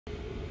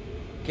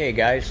Okay,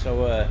 guys,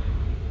 so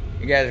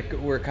you guys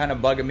were kind of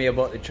bugging me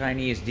about the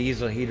Chinese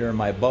diesel heater in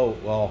my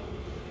boat. Well,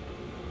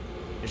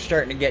 it's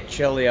starting to get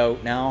chilly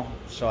out now,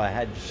 so I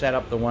had to set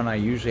up the one I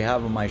usually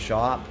have in my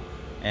shop.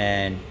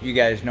 And you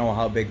guys know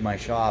how big my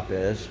shop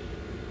is.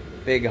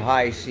 Big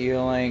high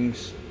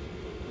ceilings,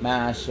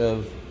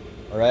 massive,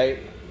 alright?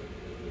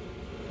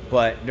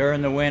 But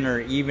during the winter,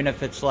 even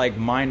if it's like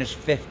minus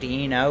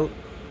 15 out,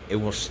 it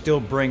will still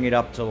bring it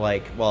up to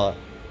like, well,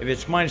 if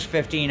it's minus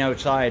 15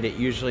 outside, it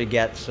usually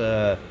gets,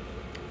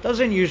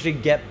 doesn't usually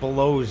get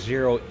below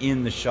zero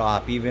in the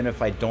shop, even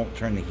if I don't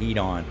turn the heat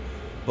on.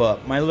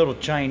 But my little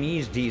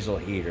Chinese diesel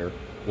heater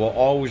will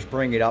always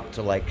bring it up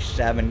to like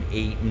 7,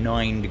 8,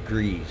 9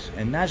 degrees.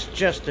 And that's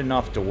just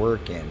enough to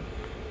work in.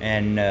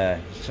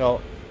 And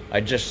so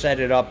I just set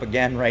it up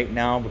again right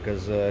now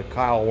because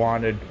Kyle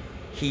wanted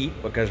heat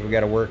because we got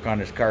to work on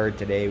his car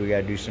today. We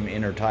got to do some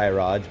inner tie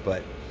rods.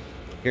 But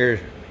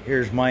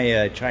here's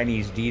my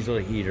Chinese diesel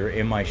heater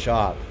in my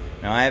shop.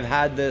 Now I've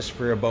had this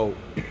for about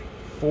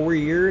 4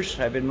 years.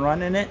 I've been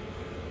running it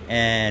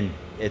and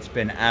it's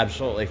been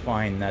absolutely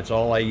fine. That's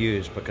all I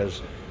use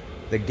because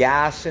the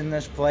gas in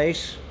this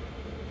place,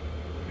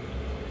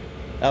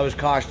 that was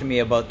costing me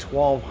about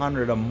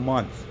 $1,200 a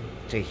month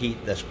to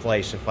heat this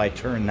place if I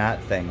turn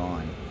that thing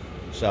on.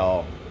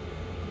 So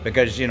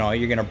because you know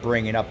you're gonna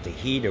bring it up to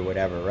heat or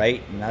whatever,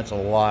 right? And that's a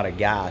lot of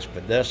gas.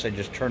 But this, I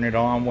just turn it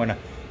on when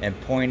and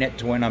point it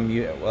to when I'm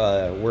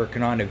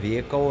working on a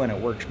vehicle, and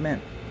it works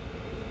mint.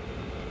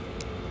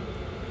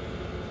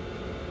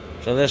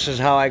 So this is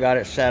how I got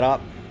it set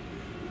up.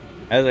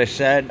 As I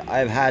said,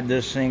 I've had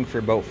this thing for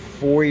about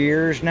 4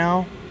 years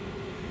now,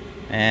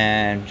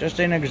 and just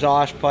an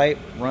exhaust pipe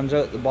runs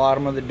out the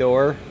bottom of the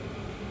door.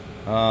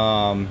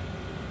 But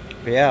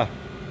yeah.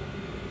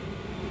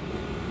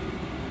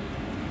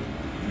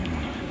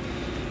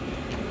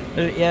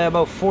 Yeah,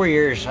 about 4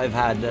 years I've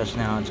had this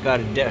now. It's got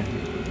a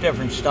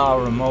different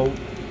style remote.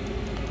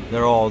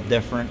 They're all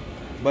different,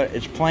 but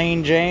it's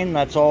plain Jane.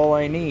 That's all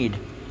I need.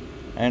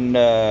 And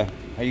I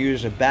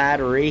use a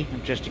battery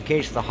just in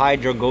case the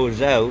hydro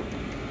goes out.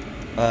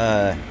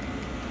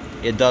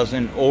 It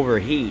doesn't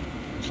overheat.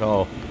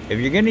 So if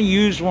you're going to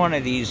use one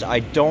of these, I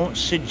don't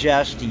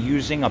suggest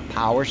using a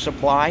power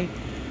supply,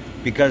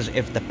 because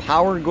if the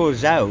power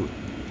goes out,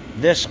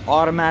 this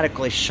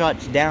automatically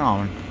shuts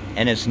down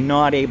and it's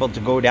not able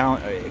to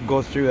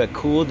go through a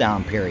cool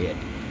down period.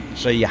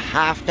 So you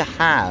have to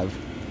have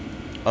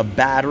a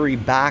battery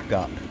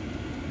backup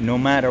no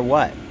matter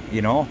what,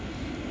 you know.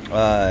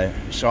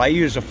 So I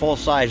use a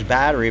full-size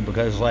battery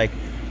because, like,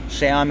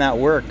 say I'm at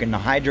work and the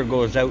hydro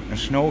goes out in a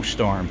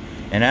snowstorm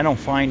and I don't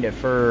find it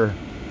for,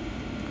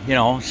 you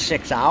know,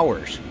 6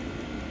 hours.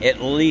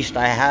 At least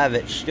I have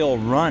it still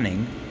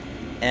running,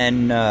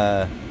 and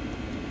I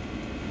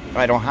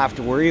don't have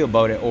to worry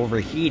about it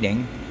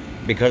overheating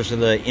because of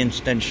the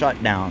instant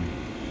shutdown.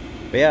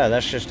 But yeah,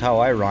 that's just how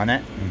I run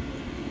it.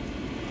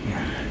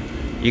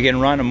 You can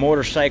run a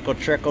motorcycle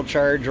trickle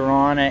charger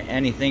on it,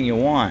 anything you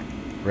want,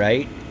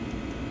 right?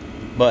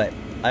 But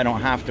I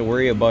don't have to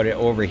worry about it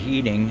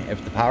overheating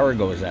if the power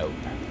goes out.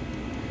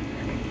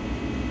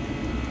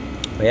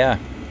 But yeah,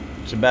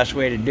 it's the best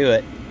way to do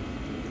it.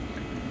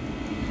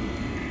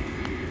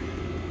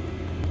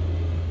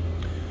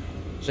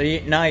 So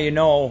now you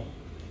know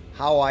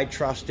how I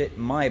trust it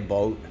in my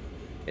boat,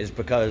 is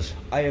because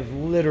I have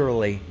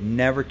literally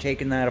never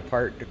taken that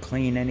apart to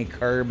clean any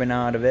carbon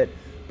out of it,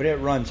 but it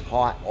runs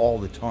hot all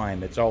the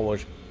time. It's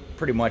always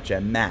pretty much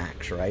at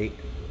max, right?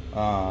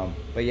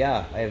 But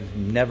yeah, I've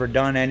never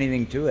done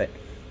anything to it.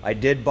 I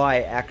did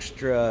buy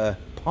extra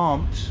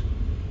pumps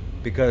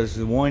because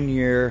the 1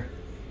 year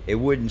it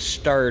wouldn't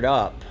start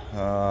up.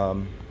 Let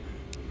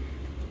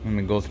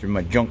me go through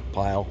my junk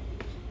pile.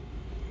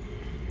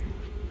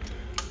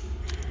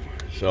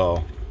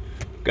 So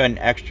got an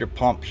extra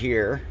pump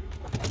here,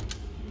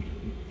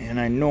 and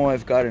I know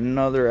I've got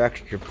another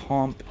extra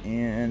pump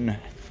in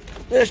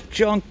this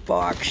junk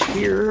box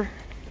here.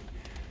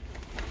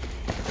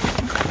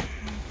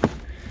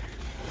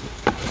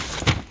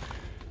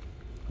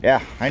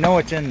 Yeah, I know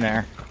it's in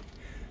there.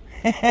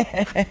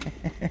 Yeah,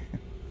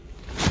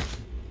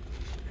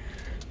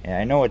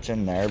 I know it's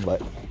in there,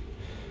 but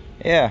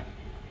yeah.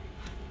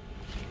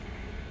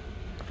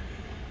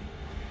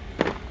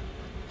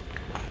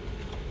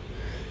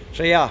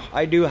 So yeah,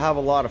 I do have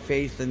a lot of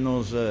faith in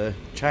those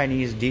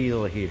Chinese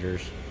diesel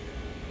heaters,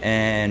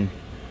 and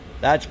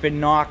that's been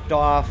knocked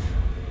off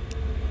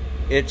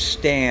its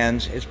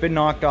stands. It's been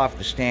knocked off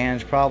the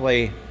stands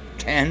probably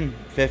 10,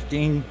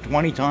 15,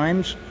 20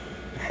 times.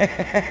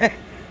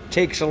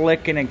 Takes a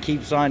licking and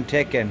keeps on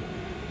ticking.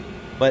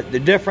 But the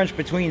difference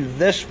between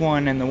this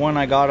one and the one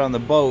I got on the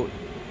boat,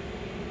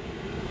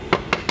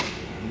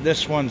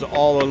 this one's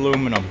all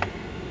aluminum.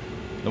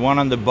 The one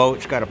on the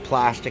boat's got a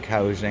plastic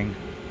housing.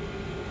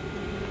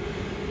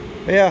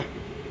 Yeah.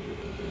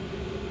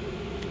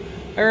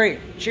 Alright,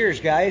 cheers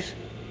guys.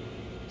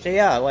 So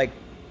yeah, like,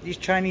 these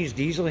Chinese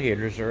diesel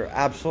heaters are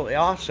absolutely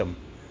awesome.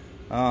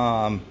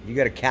 You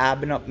got a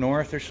cabin up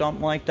north or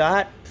something like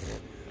that,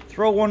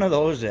 throw one of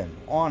those in,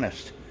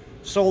 honest.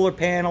 Solar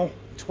panel,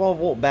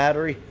 12-volt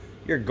battery,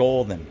 you're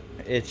golden.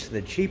 It's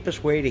the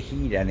cheapest way to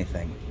heat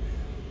anything.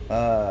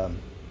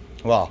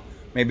 Well,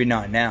 maybe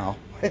not now.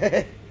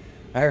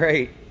 All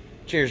right.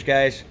 Cheers,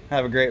 guys.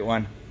 Have a great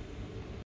one.